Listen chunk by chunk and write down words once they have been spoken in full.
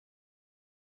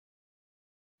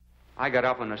I got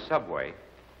up on the subway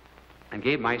and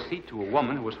gave my seat to a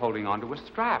woman who was holding onto a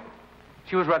strap.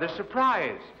 She was rather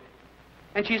surprised.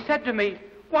 And she said to me,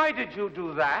 "Why did you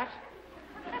do that?"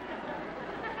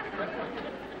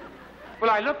 Well,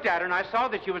 I looked at her and I saw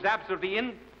that she was absolutely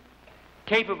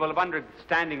incapable of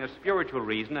understanding a spiritual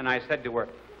reason, and I said to her,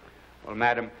 "Well,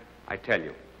 madam, I tell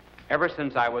you, ever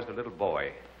since I was a little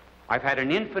boy, I've had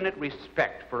an infinite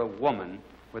respect for a woman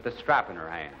with a strap in her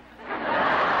hand."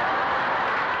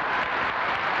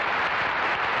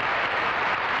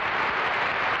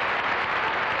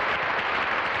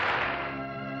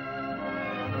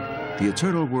 The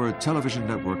Eternal Word Television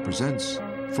Network presents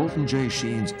Fulton J.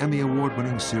 Sheen's Emmy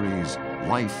Award-winning series,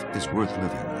 Life is Worth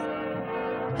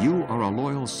Living. "You are a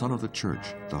loyal son of the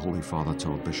church," the Holy Father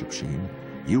told Bishop Sheen.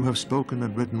 "You have spoken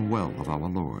and written well of our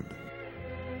Lord."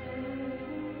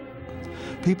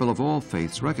 People of all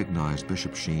faiths recognized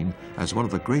Bishop Sheen as one of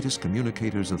the greatest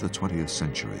communicators of the 20th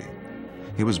century.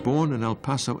 He was born in El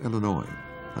Paso, Illinois.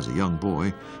 As a young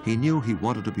boy, he knew he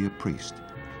wanted to be a priest.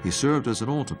 He served as an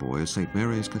altar boy at St.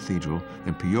 Mary's Cathedral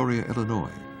in Peoria, Illinois.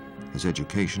 His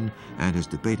education and his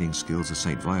debating skills at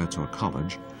St. Viator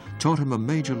College taught him a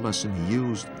major lesson he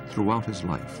used throughout his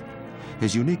life: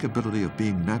 his unique ability of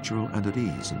being natural and at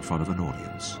ease in front of an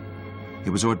audience. He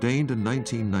was ordained in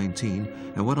 1919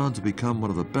 and went on to become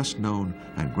one of the best-known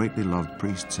and greatly loved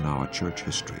priests in our church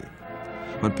history.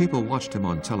 When people watched him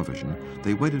on television,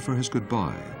 they waited for his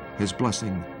goodbye, his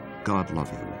blessing, "God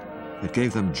love you." It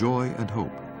gave them joy and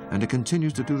hope, and it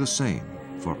continues to do the same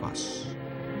for us.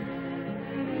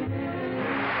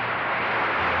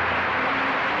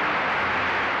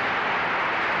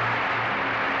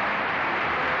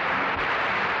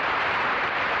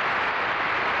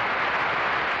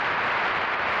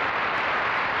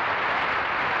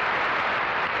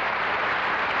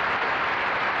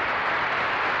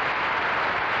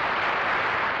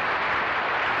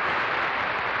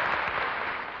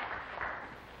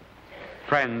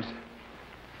 Friends,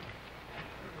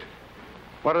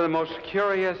 one of the most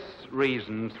curious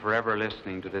reasons for ever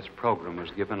listening to this program was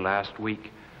given last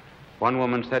week. One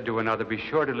woman said to another, "Be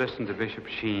sure to listen to Bishop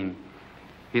Sheen.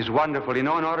 He's wonderful. You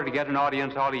know, in order to get an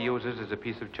audience, all he uses is a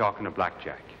piece of chalk and a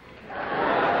blackjack."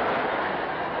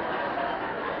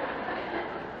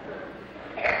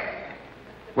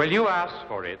 Well, you asked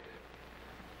for it,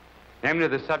 namely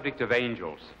the subject of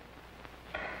angels.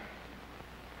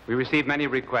 We receive many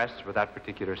requests for that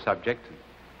particular subject.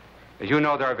 As you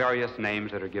know, there are various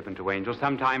names that are given to angels.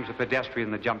 Sometimes a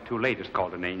pedestrian that jumped too late is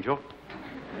called an angel.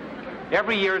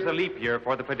 Every year is a leap year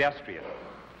for the pedestrian.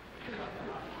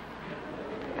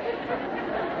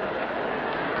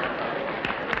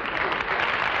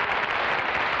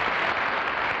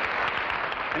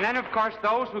 And then, of course,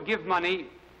 those who give money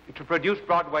to produce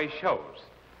Broadway shows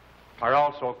are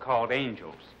also called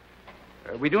angels.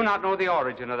 We do not know the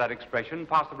origin of that expression,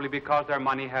 possibly because their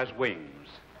money has wings.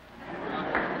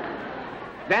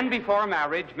 Then, before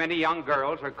marriage, many young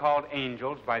girls are called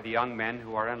angels by the young men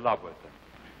who are in love with them.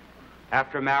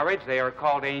 After marriage, they are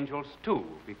called angels, too,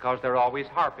 because they're always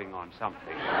harping on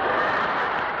something.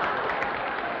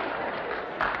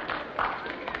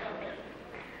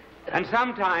 And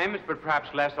sometimes, but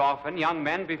perhaps less often, young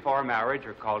men before marriage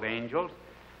are called angels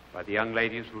by the young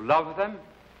ladies who love them.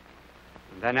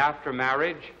 And then after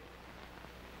marriage,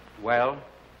 well,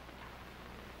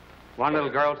 one little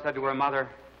girl said to her mother,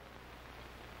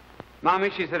 "Mommy,"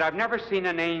 she said, "I've never seen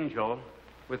an angel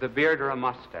with a beard or a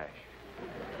mustache.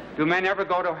 Do men ever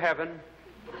go to heaven?"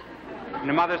 And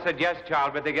the mother said, "Yes,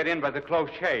 child, but they get in by the close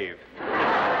shave."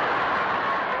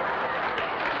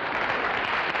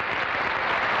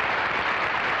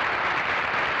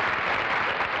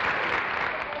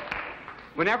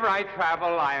 Whenever I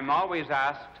travel, I am always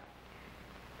asked,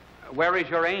 "Where is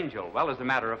your angel?" Well, as a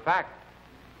matter of fact,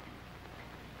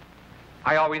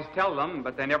 I always tell them,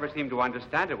 but they never seem to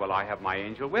understand it. Well, I have my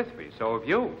angel with me, so have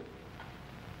you.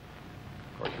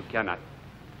 Of course, you cannot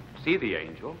see the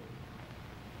angel.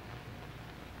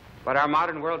 But our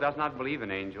modern world does not believe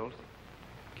in angels.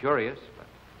 Curious, but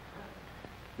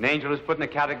an angel is put in the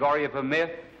category of a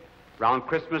myth. Around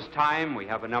Christmas time, we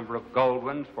have a number of gold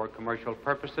ones for commercial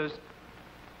purposes.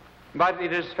 But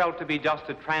it is felt to be just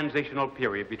a transitional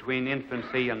period between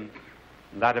infancy and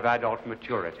that of adult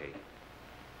maturity.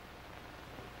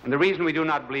 And the reason we do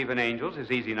not believe in angels is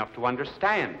easy enough to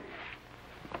understand.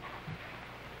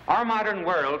 Our modern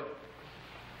world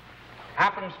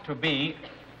happens to be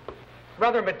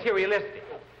rather materialistic.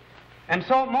 And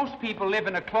so most people live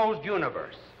in a closed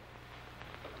universe,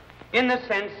 in the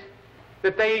sense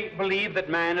that they believe that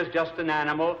man is just an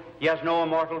animal. He has no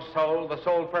immortal soul. The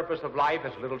sole purpose of life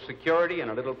is a little security and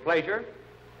a little pleasure.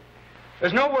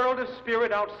 There's no world of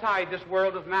spirit outside this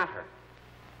world of matter.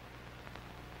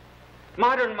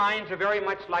 Modern minds are very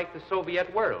much like the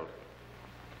Soviet world.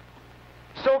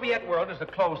 Soviet world is a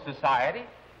closed society.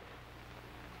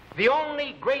 The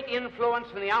only great influence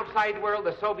from the outside world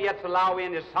the Soviets allow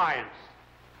in is science.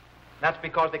 That's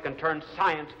because they can turn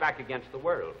science back against the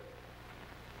world.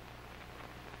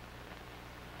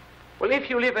 Well, if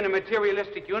you live in a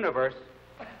materialistic universe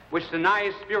which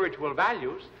denies spiritual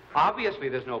values, obviously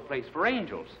there's no place for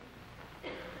angels.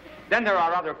 Then there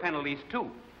are other penalties too.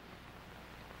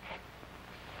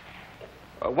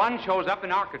 One shows up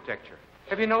in architecture.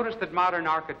 Have you noticed that modern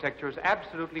architecture is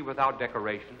absolutely without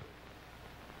decoration?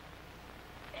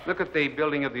 Look at the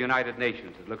building of the United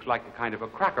Nations. It looks like a kind of a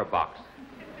cracker box.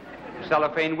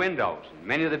 Cellophane windows, and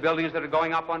many of the buildings that are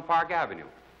going up on Park Avenue.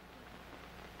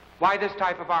 Why this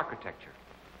type of architecture?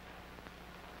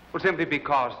 Well, simply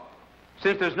because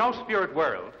since there's no spirit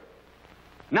world,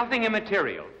 nothing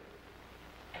immaterial,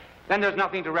 then there's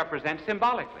nothing to represent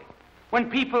symbolically.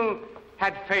 When people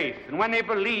had faith and when they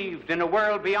believed in a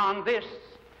world beyond this,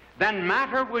 then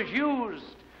matter was used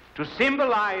to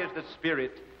symbolize the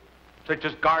spirit, such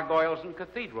as gargoyles and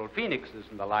cathedrals, phoenixes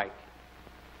and the like.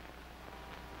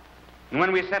 And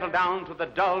when we settle down to the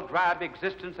dull, drab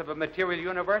existence of a material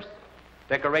universe,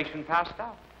 decoration passed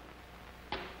out.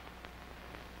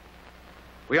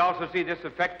 We also see this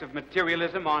effect of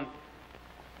materialism on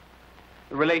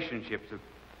the relationships of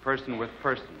person with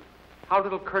person. How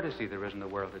little courtesy there is in the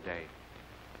world today.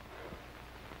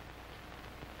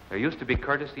 There used to be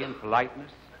courtesy and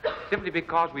politeness simply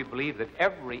because we believe that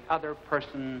every other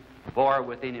person bore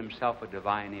within himself a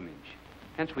divine image.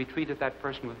 Hence, we treated that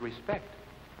person with respect.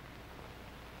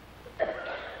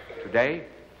 Today,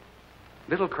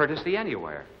 little courtesy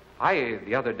anywhere.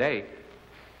 The other day,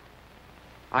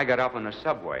 I got up on a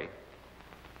subway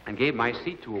and gave my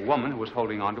seat to a woman who was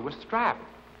holding onto a strap.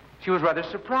 She was rather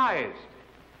surprised.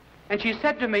 And she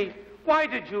said to me, "Why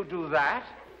did you do that?"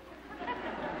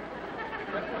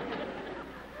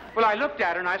 Well, I looked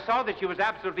at her and I saw that she was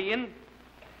absolutely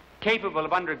incapable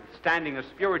of understanding a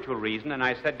spiritual reason, and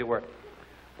I said to her,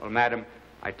 "Well, madam,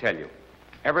 I tell you,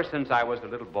 ever since I was a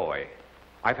little boy,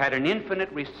 I've had an infinite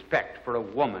respect for a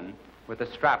woman with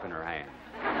a strap in her hand."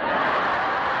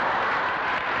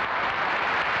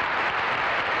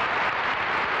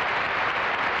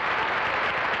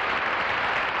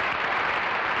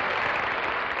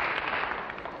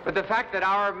 But the fact that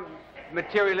our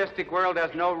materialistic world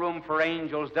has no room for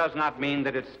angels does not mean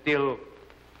that it still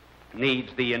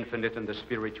needs the infinite and the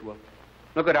spiritual.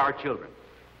 Look at our children.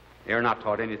 They are not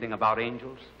taught anything about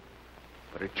angels.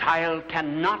 But a child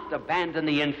cannot abandon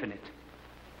the infinite.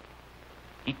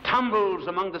 He tumbles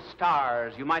among the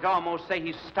stars. You might almost say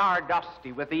he's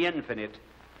stardusty with the infinite,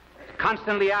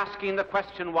 constantly asking the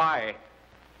question, why?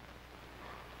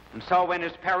 And so when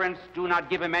his parents do not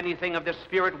give him anything of the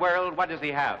spirit world, what does he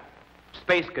have?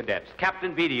 Space cadets,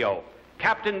 Captain Video,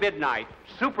 Captain Midnight,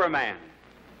 Superman.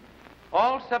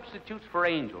 All substitutes for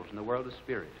angels in the world of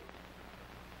spirit.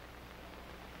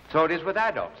 So it is with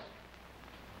adults.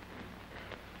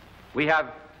 We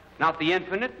have not the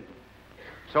infinite,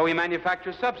 so we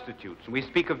manufacture substitutes. We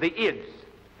speak of the ids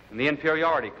and the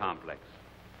inferiority complex.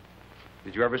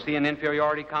 Did you ever see an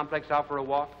inferiority complex out for a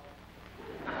walk?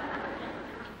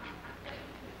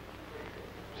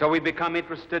 So we become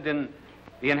interested in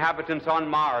the inhabitants on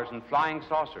Mars and flying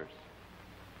saucers.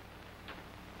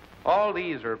 All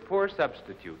these are poor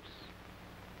substitutes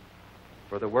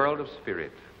for the world of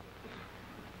spirit.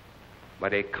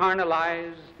 But a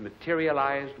carnalized,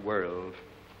 materialized world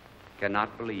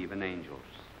cannot believe in angels.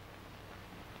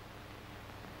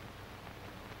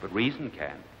 But reason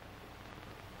can.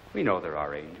 We know there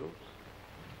are angels.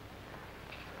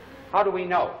 How do we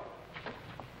know?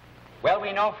 Well,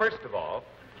 we know, first of all,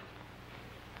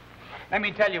 let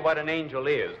me tell you what an angel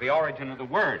is, the origin of the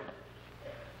word.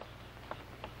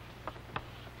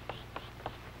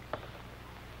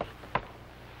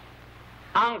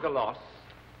 Angelos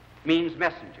means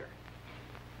messenger.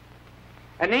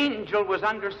 An angel was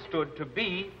understood to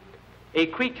be a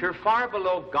creature far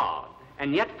below God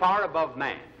and yet far above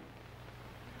man.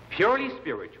 Purely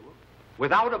spiritual,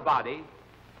 without a body,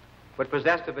 but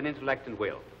possessed of an intellect and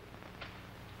will.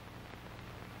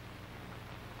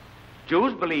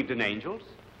 Jews believed in angels.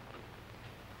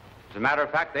 As a matter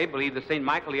of fact, they believed that St.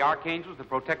 Michael the Archangel is the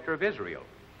protector of Israel.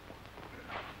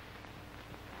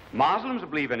 Muslims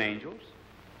believe in angels.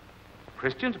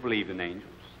 Christians believe in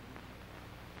angels.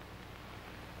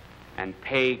 And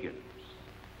pagans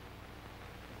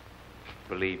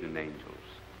believed in angels.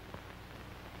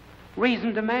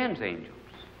 Reason demands angels.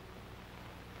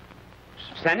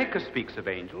 Seneca speaks of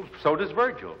angels, so does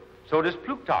Virgil. So does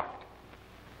Plutarch.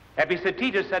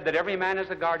 Epictetus said that every man is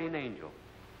a guardian angel.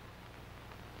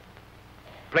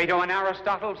 Plato and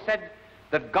Aristotle said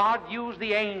that God used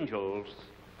the angels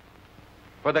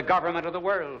for the government of the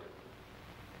world.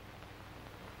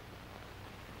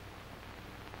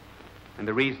 And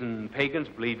the reason pagans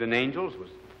believed in angels was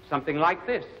something like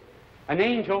this. An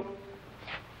angel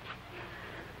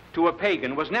to a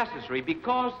pagan was necessary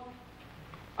because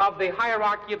of the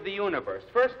hierarchy of the universe.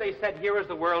 First they said, here is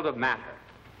the world of matter.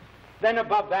 Then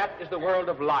above that is the world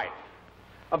of life.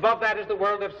 Above that is the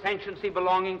world of sentiency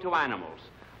belonging to animals.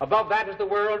 Above that is the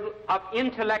world of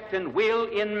intellect and will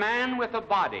in man with a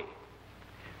body.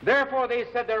 Therefore they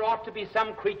said there ought to be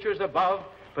some creatures above,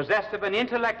 possessed of an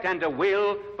intellect and a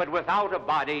will, but without a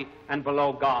body, and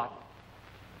below God.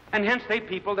 And hence they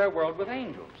peopled their world with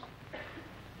angels.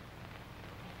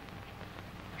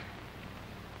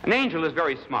 An angel is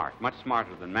very smart, much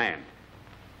smarter than man.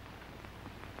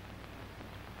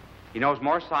 He knows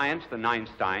more science than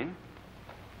Einstein,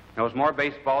 knows more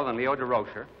baseball than Leo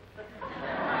DeRocher,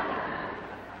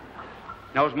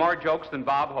 knows more jokes than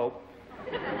Bob Hope,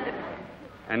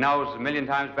 and knows a million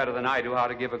times better than I do how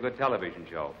to give a good television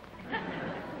show.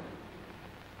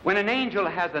 When an angel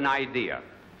has an idea,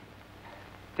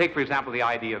 take, for example, the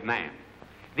idea of man,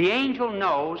 the angel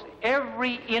knows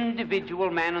every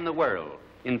individual man in the world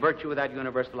in virtue of that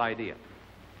universal idea.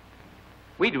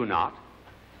 We do not.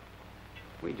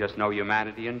 We just know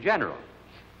humanity in general.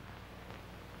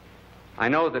 I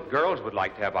know that girls would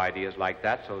like to have ideas like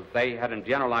that, so if they had a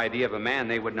general idea of a man,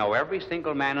 they would know every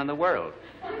single man in the world.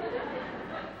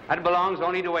 That belongs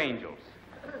only to angels.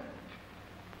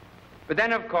 But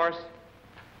then, of course,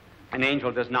 an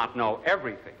angel does not know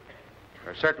everything.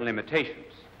 There are certain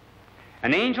limitations.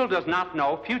 An angel does not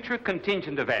know future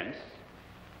contingent events.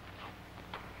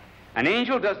 An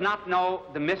angel does not know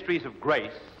the mysteries of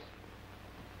grace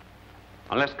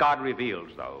unless God reveals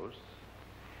those.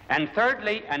 And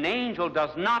thirdly, an angel does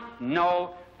not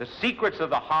know the secrets of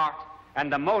the heart and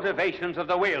the motivations of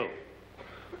the will.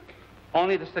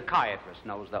 Only the psychiatrist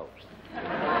knows those.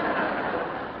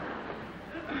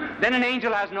 Then an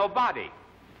angel has no body.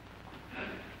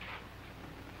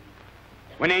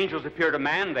 When angels appear to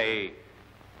man, they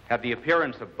have the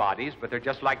appearance of bodies, but they're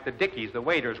just like the dickies the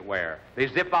waiters wear. They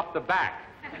zip up the back.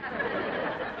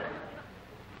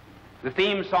 The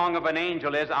theme song of an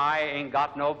angel is, I ain't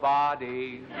got no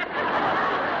body.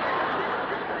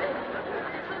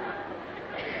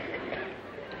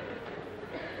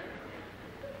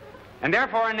 And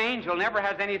therefore an angel never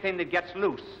has anything that gets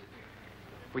loose,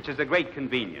 which is a great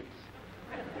convenience.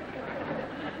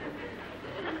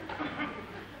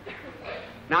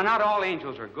 Now, not all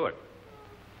angels are good.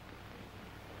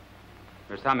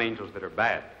 There's some angels that are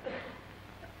bad.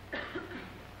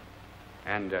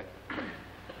 And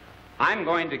I'm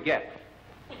going to get,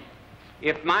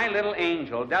 if my little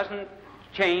angel doesn't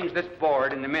change this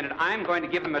board in a minute, I'm going to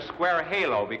give him a square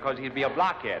halo because he'd be a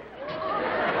blockhead.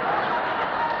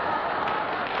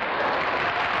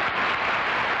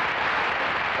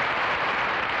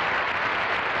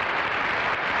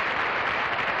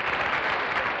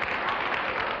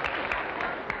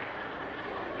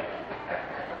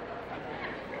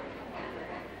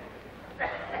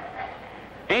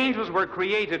 Angels were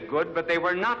created good, but they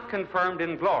were not confirmed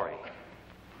in glory.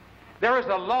 There is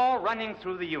a law running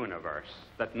through the universe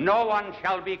that no one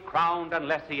shall be crowned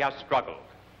unless he has struggled.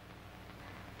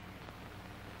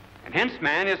 And hence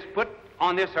man is put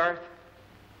on this earth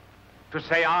to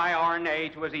say aye or nay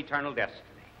to his eternal destiny.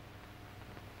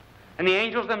 And the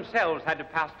angels themselves had to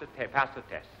pass the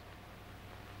test.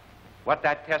 What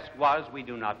that test was, we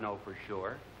do not know for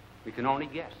sure. We can only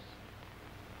guess.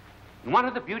 And one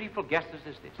of the beautiful guesses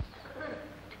is this.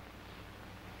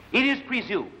 It is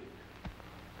presumed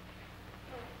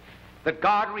that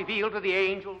God revealed to the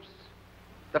angels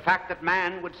the fact that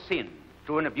man would sin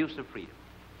through an abuse of freedom,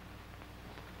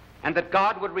 and that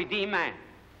God would redeem man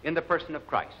in the person of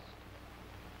Christ.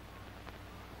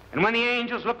 And when the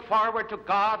angels looked forward to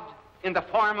God in the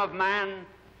form of man,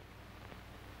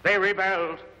 they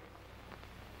rebelled.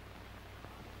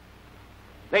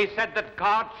 They said that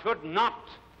God should not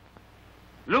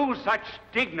lose such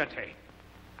dignity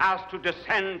as to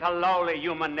descend to lowly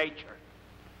human nature,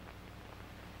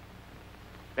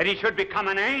 that he should become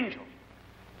an angel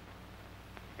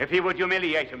if he would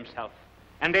humiliate himself.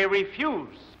 And they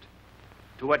refused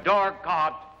to adore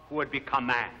God who had become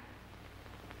man.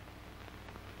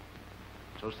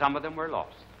 So some of them were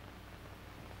lost.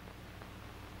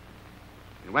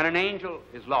 And when an angel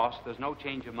is lost, there's no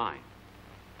change of mind.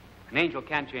 An angel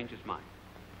can't change his mind.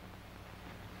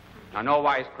 Now, no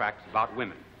wisecracks about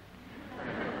women.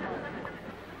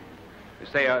 They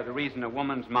say the reason a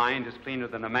woman's mind is cleaner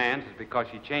than a man's is because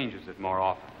she changes it more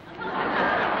often.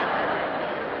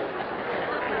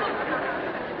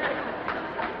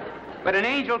 But an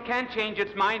angel can't change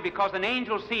its mind because an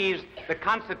angel sees the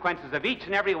consequences of each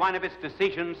and every one of its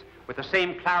decisions with the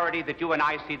same clarity that you and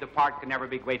I see the part can never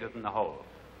be greater than the whole.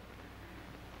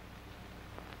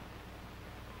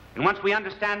 And once we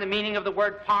understand the meaning of the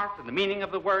word part and the meaning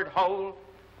of the word whole,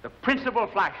 the principle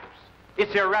flashes.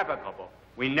 It's irrevocable.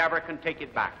 We never can take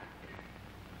it back.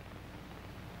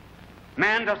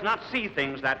 Man does not see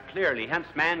things that clearly, hence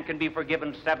man can be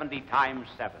forgiven 70 times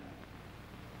 7.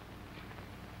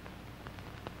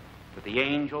 But the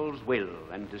angel's will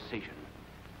and decision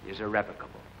is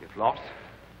irrevocable. If lost,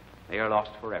 they are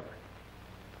lost forever.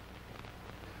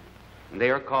 And they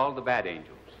are called the bad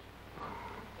angels.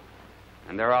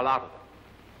 And there are a lot of them.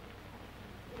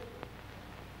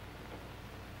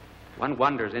 One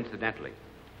wonders, incidentally,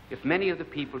 if many of the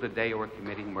people today who are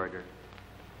committing murder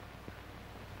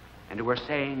and who are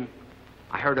saying,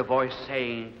 I heard a voice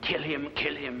saying, kill him,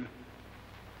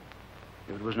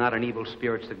 if it was not an evil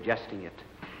spirit suggesting it.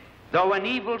 Though an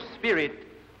evil spirit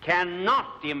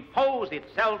cannot impose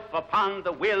itself upon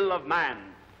the will of man,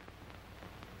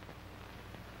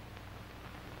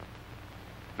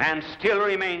 man still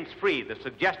remains free. The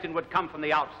suggestion would come from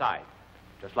the outside,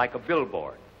 just like a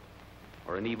billboard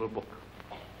or an evil book.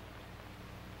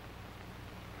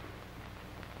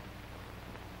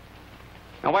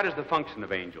 Now, what is the function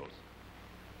of angels?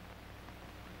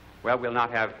 Well, we'll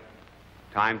not have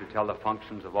time to tell the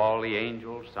functions of all the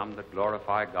angels, some that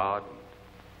glorify God, and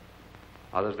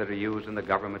others that are used in the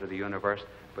government of the universe,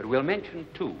 but we'll mention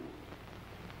 2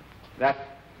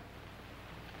 that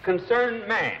concern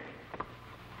man.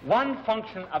 One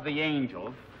function of the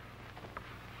angel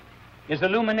is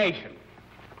illumination,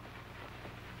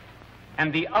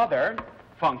 and the other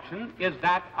function is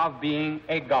that of being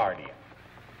a guardian.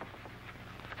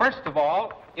 First of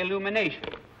all, illumination.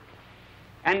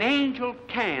 An angel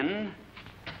can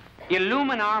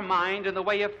illumine our mind in the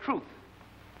way of truth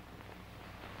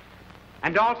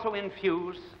and also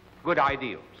infuse good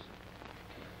ideals.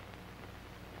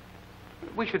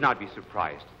 We should not be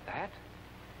surprised at that.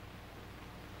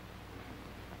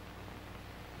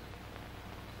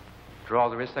 After all,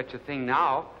 there is such a thing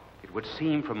now, it would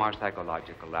seem from our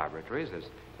psychological laboratories, as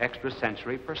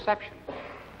extrasensory perception,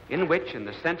 in which, in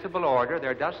the sensible order,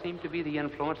 there does seem to be the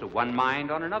influence of one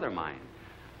mind on another mind.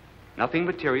 Nothing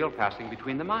material passing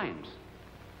between the minds.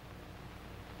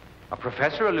 A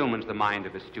professor illumines the mind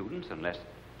of his students unless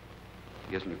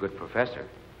he isn't a good professor.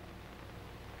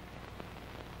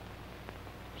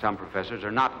 Some professors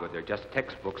are not good. They're just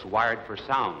textbooks wired for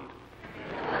sound.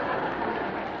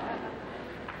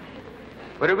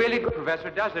 But a really good professor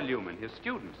does illumine his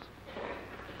students.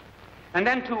 And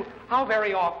then, too, how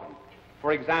very often,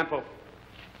 for example,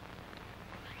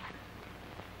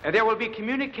 there will be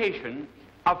communication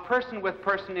of person with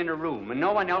person in a room, and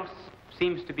no one else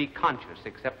seems to be conscious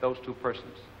except those 2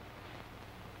 persons.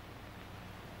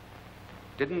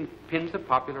 Didn't Pinza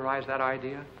popularize that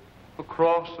idea?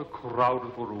 Across a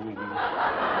crowded room.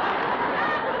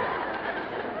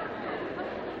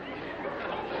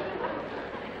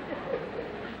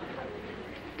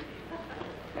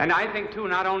 And I think, too,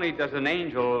 not only does an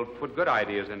angel put good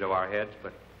ideas into our heads,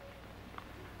 but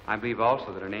I believe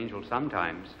also that an angel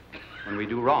sometimes, when we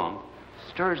do wrong,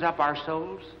 stirs up our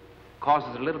souls,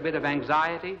 causes a little bit of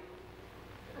anxiety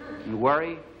and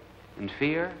worry and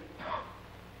fear,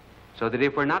 so that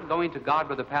if we're not going to God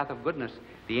by the path of goodness,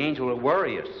 the angel will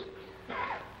worry us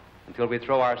until we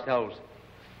throw ourselves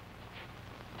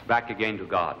back again to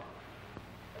God.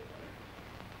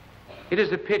 It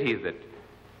is a pity that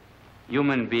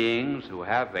human beings who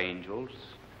have angels,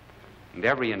 and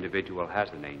every individual has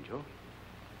an angel,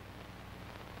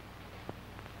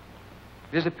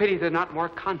 it is a pity they're not more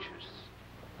conscious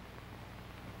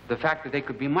of the fact that they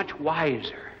could be much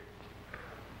wiser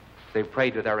if they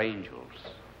prayed to their angels.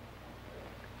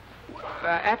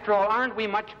 After all, aren't we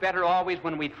much better always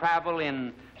when we travel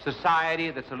in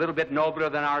society that's a little bit nobler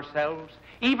than ourselves?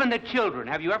 Even the children,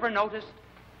 have you ever noticed?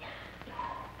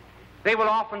 They will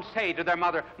often say to their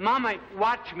mother, Mama,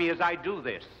 watch me as I do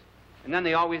this. And then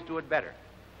they always do it better.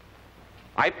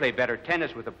 I play better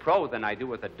tennis with a pro than I do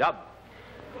with a dub.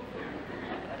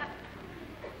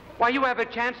 Why, you have a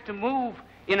chance to move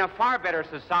in a far better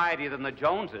society than the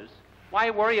Joneses.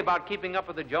 Why worry about keeping up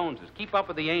with the Joneses? Keep up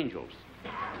with the angels.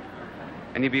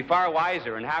 And you'll be far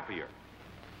wiser and happier.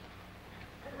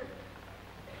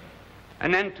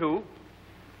 And then, too,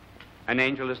 an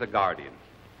angel is a guardian.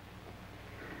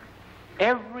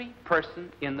 Every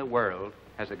person in the world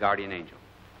has a guardian angel.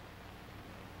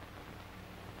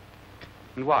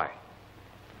 And why?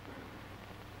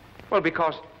 Well,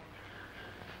 because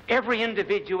every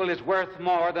individual is worth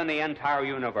more than the entire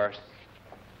universe.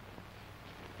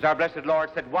 As our blessed Lord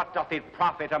said, what doth it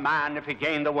profit a man if he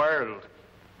gain the world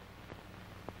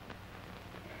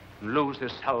and lose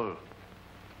his soul?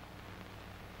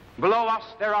 Below us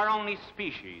there are only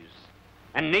species,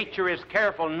 and nature is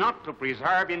careful not to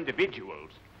preserve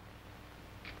individuals,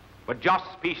 but just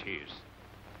species.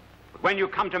 But when you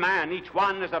come to man, each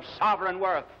one is of sovereign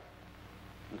worth,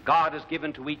 and God has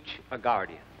given to each a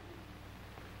guardian.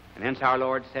 And hence our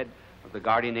Lord said of the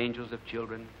guardian angels of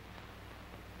children,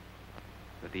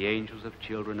 that the angels of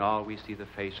children always see the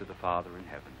face of the Father in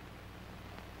heaven.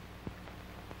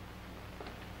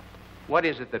 What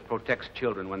is it that protects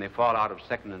children when they fall out of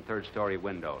second and third story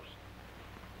windows?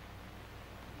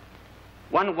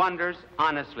 One wonders,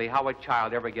 honestly, how a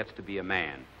child ever gets to be a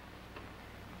man.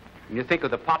 When you think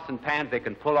of the pots and pans they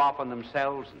can pull off on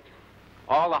themselves, and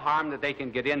all the harm that they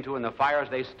can get into and the fires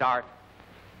they start,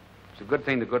 it's a good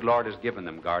thing the good Lord has given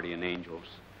them guardian angels.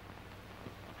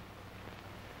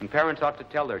 And parents ought to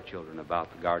tell their children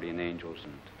about the guardian angels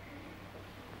and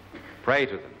pray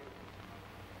to them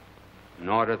in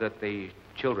order that the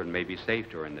children may be safe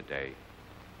during the day.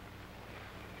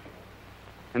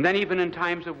 And then even in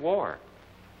times of war.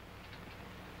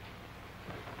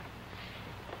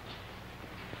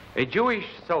 A Jewish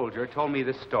soldier told me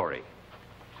this story.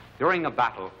 During a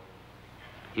battle,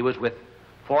 he was with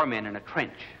 4 men in a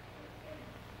trench.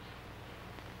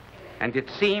 And it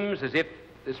seems as if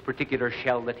this particular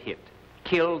shell that hit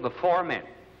killed the 4 men.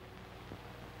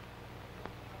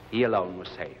 He alone was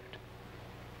saved.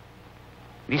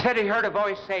 And he said he heard a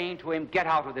voice saying to him, "Get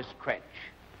out of this trench."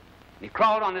 And he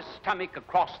crawled on his stomach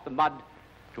across the mud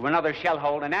to another shell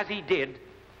hole, and as he did,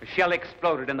 a shell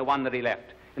exploded in the one that he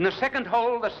left. In the second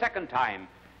hole, the second time,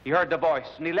 he heard the voice,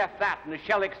 and he left that, and the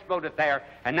shell exploded there,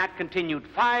 and that continued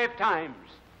 5 times.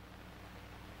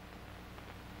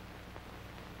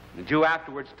 The Jew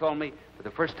afterwards told me, for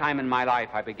the first time in my life,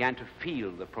 I began to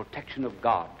feel the protection of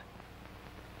God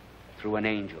through an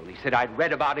angel. He said, I'd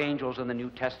read about angels in the New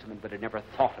Testament, but had never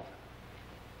thought of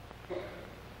them.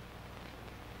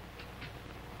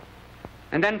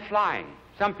 And then flying.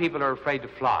 Some people are afraid to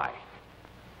fly.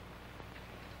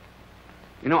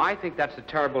 You know, I think that's a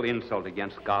terrible insult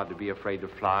against God to be afraid to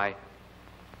fly.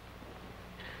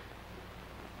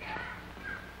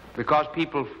 Because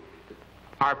people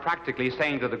are practically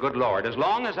saying to the good Lord, as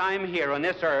long as I'm here on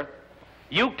this earth,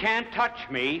 you can't touch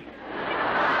me.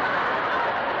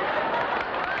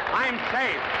 I'm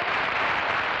safe.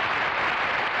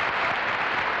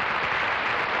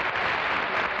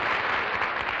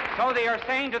 So they are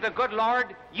saying to the good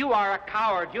Lord, you are a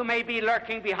coward. You may be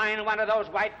lurking behind one of those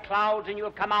white clouds, and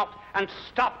you'll come out and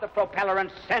stop the propeller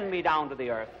and send me down to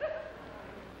the earth.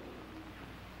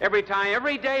 Every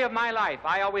day of my life,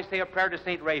 I always say a prayer to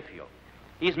St. Raphael.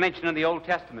 He's mentioned in the Old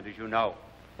Testament, as you know,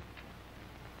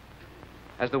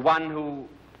 as the one who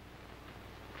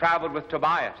traveled with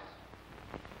Tobias.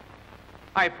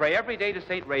 I pray every day to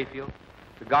St. Raphael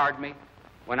to guard me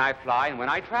when I fly and when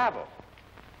I travel.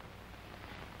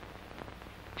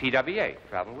 TWA,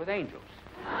 travel with angels.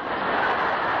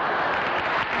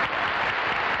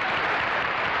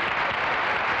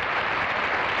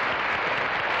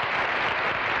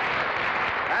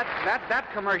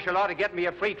 That commercial ought to get me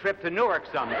a free trip to Newark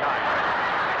sometime.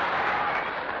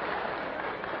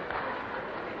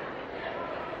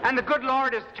 And the good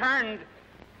Lord has turned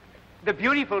the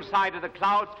beautiful side of the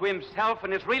clouds to himself,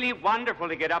 and it's really wonderful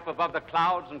to get up above the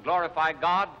clouds and glorify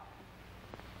God.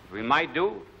 We might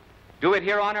do it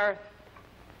here on earth.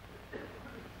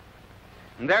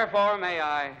 And therefore, may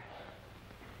I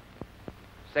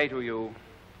say to you,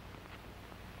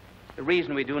 the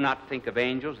reason we do not think of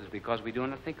angels is because we do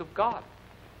not think of God.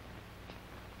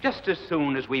 Just as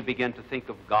soon as we begin to think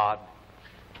of God,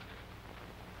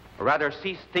 or rather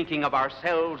cease thinking of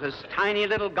ourselves as tiny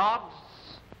little gods,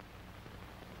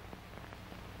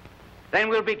 then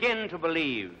we'll begin to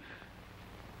believe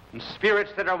in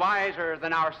spirits that are wiser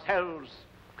than ourselves,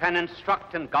 can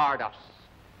instruct and guard us.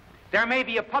 There may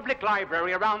be a public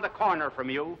library around the corner from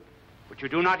you, but you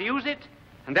do not use it,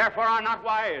 and therefore are not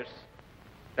wise.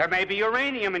 There may be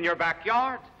uranium in your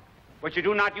backyard, but you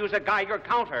do not use a Geiger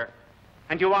counter,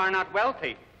 and you are not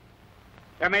wealthy.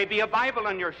 There may be a Bible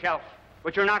on your shelf,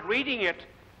 but you're not reading it,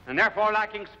 and therefore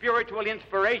lacking spiritual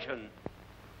inspiration.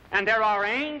 And there are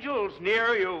angels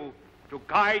near you to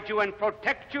guide you and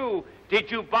protect you, did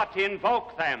you but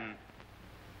invoke them.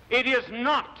 It is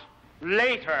not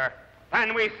later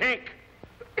than we think.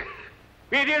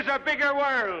 It is a bigger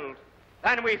world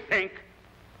than we think.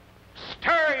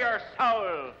 Stir your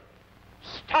soul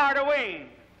Start a wing,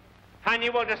 and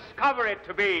you will discover it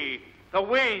to be the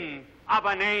wing of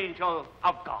an angel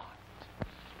of God.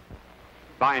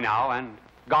 Bye now, and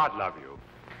God love you.